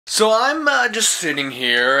So I'm just sitting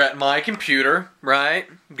here at my computer, right?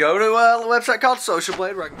 Go to a website called Social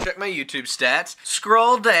Blade where I can check my YouTube stats.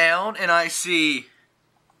 Scroll down and I see,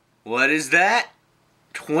 what is that?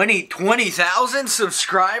 20,000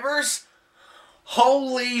 subscribers?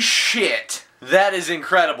 Holy shit. That is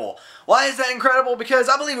incredible. Why is that incredible? Because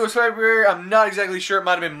I believe it was February, I'm not exactly sure, it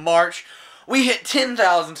might have been March. We hit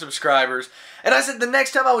 10,000 subscribers. And I said the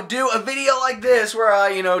next time I would do a video like this where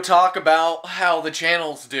I, talk about how the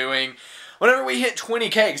channel's doing. Whenever we hit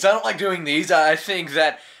 20K, because I don't like doing these, I think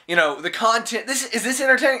that, the content, is this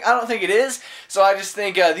entertaining? I don't think it is. So I just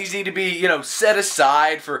think these need to be, set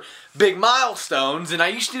aside for big milestones. And I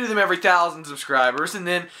used to do them every 1,000 subscribers. And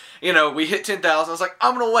then, we hit 10,000. I was like,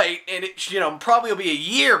 I'm going to wait. And it, probably will be a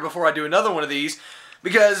year before I do another one of these.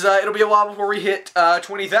 Because it'll be a while before we hit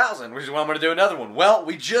 20,000, which is when I'm going to do another one. Well,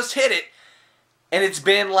 we just hit it. And it's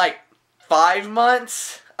been like 5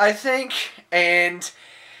 months, I think, and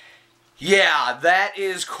yeah, that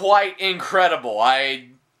is quite incredible. I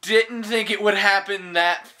didn't think it would happen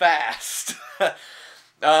that fast.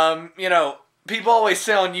 People always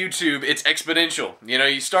say on YouTube, it's exponential.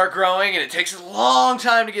 You start growing and it takes a long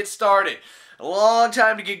time to get started. A long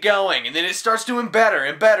time to get going, and then it starts doing better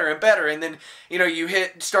and better and better, and then you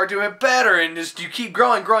start doing it better, and you keep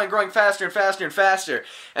growing faster and faster and faster,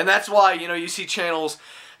 and that's why you see channels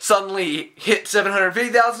suddenly hit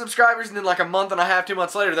 750,000 subscribers, and then like a month and a half, 2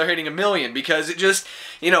 months later, they're hitting 1 million, because it just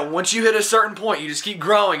once you hit a certain point, you just keep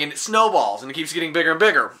growing, and it snowballs, and it keeps getting bigger and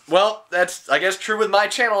bigger. Well, that's I guess true with my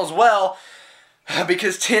channel as well.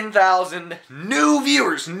 Because 10,000 new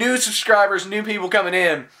viewers, new subscribers, new people coming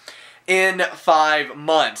in 5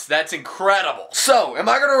 months. That's incredible. So, am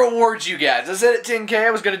I going to reward you guys? I said at 10K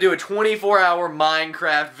I was going to do a 24-hour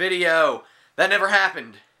Minecraft video. That never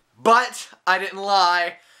happened. But, I didn't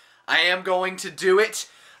lie. I am going to do it.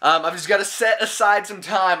 I've just got to set aside some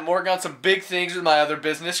time. I'm working on some big things with my other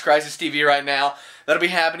business, Crisis TV, right now. That'll be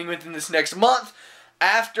happening within this next month.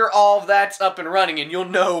 After all of that's up and running, and you'll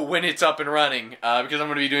know when it's up and running, because I'm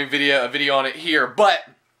going to be doing a video on it here. But,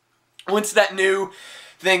 once that new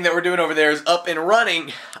thing that we're doing over there is up and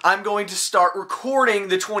running, I'm going to start recording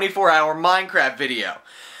the 24-hour Minecraft video.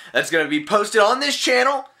 That's going to be posted on this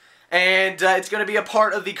channel, and it's going to be a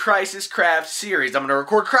part of the Crisis Craft series. I'm going to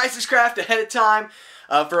record Crisis Craft ahead of time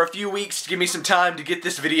for a few weeks to give me some time to get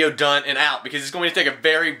this video done and out, because it's going to take a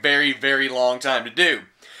very, very, very long time to do.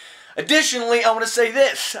 Additionally, I want to say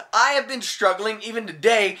this. I have been struggling, even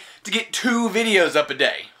today, to get 2 videos up a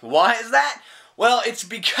day. Why is that? Well, it's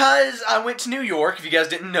because I went to New York. If you guys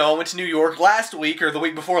didn't know, I went to New York last week, or the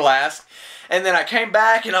week before last. And then I came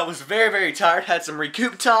back, and I was very, very tired. Had some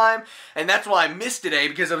recoup time, and that's why I missed today,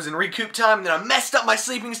 because I was in recoup time, and then I messed up my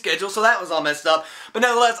sleeping schedule, so that was all messed up. But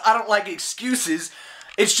nevertheless, I don't like excuses.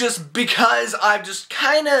 It's just because I've just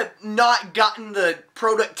kind of not gotten the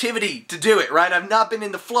productivity to do it, right? I've not been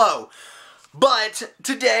in the flow. But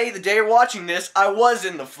today, the day you're watching this, I was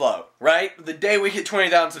in the flow, right? The day we hit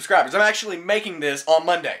 20,000 subscribers. I'm actually making this on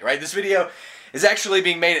Monday, right? This video is actually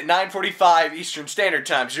being made at 9:45 Eastern Standard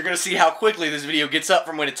Time, so you're going to see how quickly this video gets up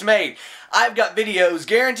from when it's made. I've got videos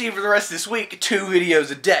guaranteed for the rest of this week, 2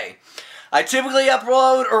 videos a day. I typically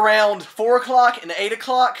upload around 4 o'clock and 8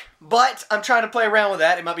 o'clock, but I'm trying to play around with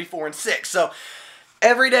that. It might be 4 and 6. So,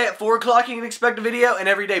 every day at 4 o'clock you can expect a video, and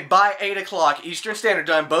every day by 8 o'clock Eastern Standard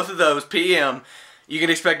Time, both of those, PM, you can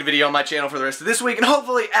expect a video on my channel for the rest of this week, and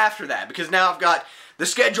hopefully after that, because now I've got the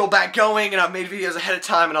schedule back going, and I've made videos ahead of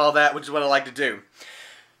time and all that, which is what I like to do.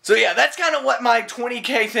 So yeah, that's kind of what my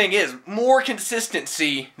 20K thing is. More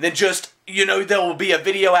consistency than just, there will be a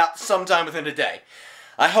video out sometime within a day.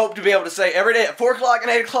 I hope to be able to say every day at 4 o'clock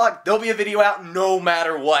and 8 o'clock, there'll be a video out no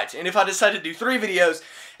matter what. And if I decide to do 3 videos,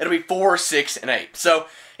 it'll be 4, 6, and 8. So,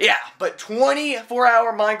 yeah, but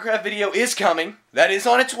 24-hour Minecraft video is coming. That is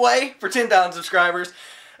on its way for 10,000 subscribers.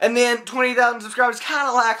 And then 20,000 subscribers, kind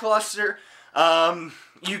of lackluster.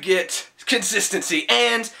 You get consistency.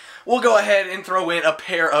 And we'll go ahead and throw in a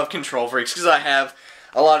pair of Kontrol Freaks, because I have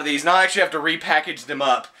a lot of these. Now I actually have to repackage them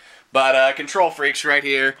up. But Kontrol Freaks right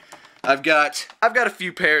here. I've got a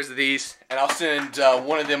few pairs of these, and I'll send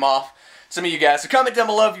one of them off some of you guys. So comment down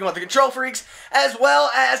below if you want the Kontrol Freaks, as well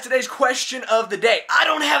as today's question of the day. I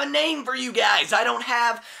don't have a name for you guys. I don't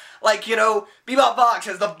have, like, Bebop Box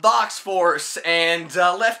has the Box Force, and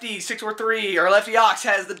Lefty643 or Lefty Ox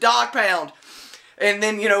has the Dog Pound, and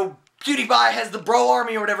then, PewDiePie has the Bro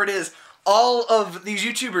Army or whatever it is. All of these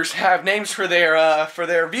YouTubers have names for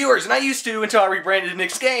their viewers, and I used to until I rebranded to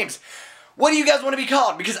Nick's Games. what do you guys want to be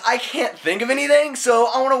called? Because I can't think of anything, so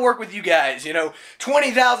I want to work with you guys. You know,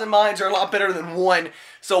 20,000 minds are a lot better than one.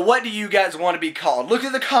 So what do you guys want to be called? Look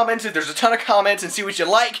at the comments if there's a ton of comments and see what you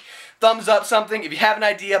like. Thumbs up something. If you have an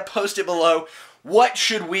idea, post it below. What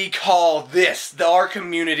should we call this, our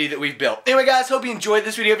community that we've built? Anyway, guys, hope you enjoyed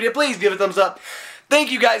this video. If you did, please give it a thumbs up.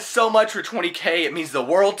 Thank you guys so much for 20K. It means the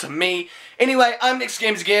world to me. Anyway, I'm Nick's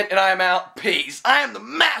Games again, and I am out. Peace. I am the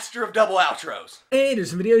master of double outros. And there's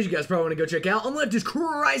some videos you guys probably want to go check out. On the left is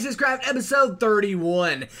Crisis Craft episode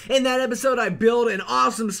 31. In that episode, I build an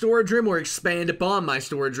awesome storage room, or expand upon my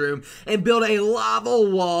storage room, and build a lava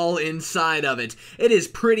wall inside of it. It is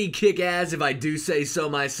pretty kick-ass, if I do say so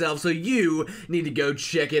myself, so you need to go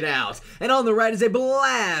check it out. And on the right is a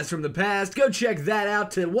blast from the past. Go check that out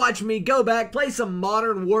to watch me go back, play some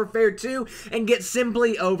Modern Warfare 2, and get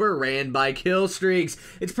simply overran by kill streaks.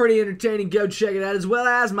 It's pretty entertaining. Go check it out, as well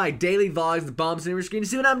as my daily vlogs, the bumps and every screen, to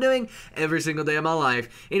see what I'm doing every single day of my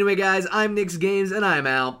life. Anyway, guys, I'm Nick's Games, and I'm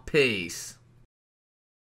out. Peace.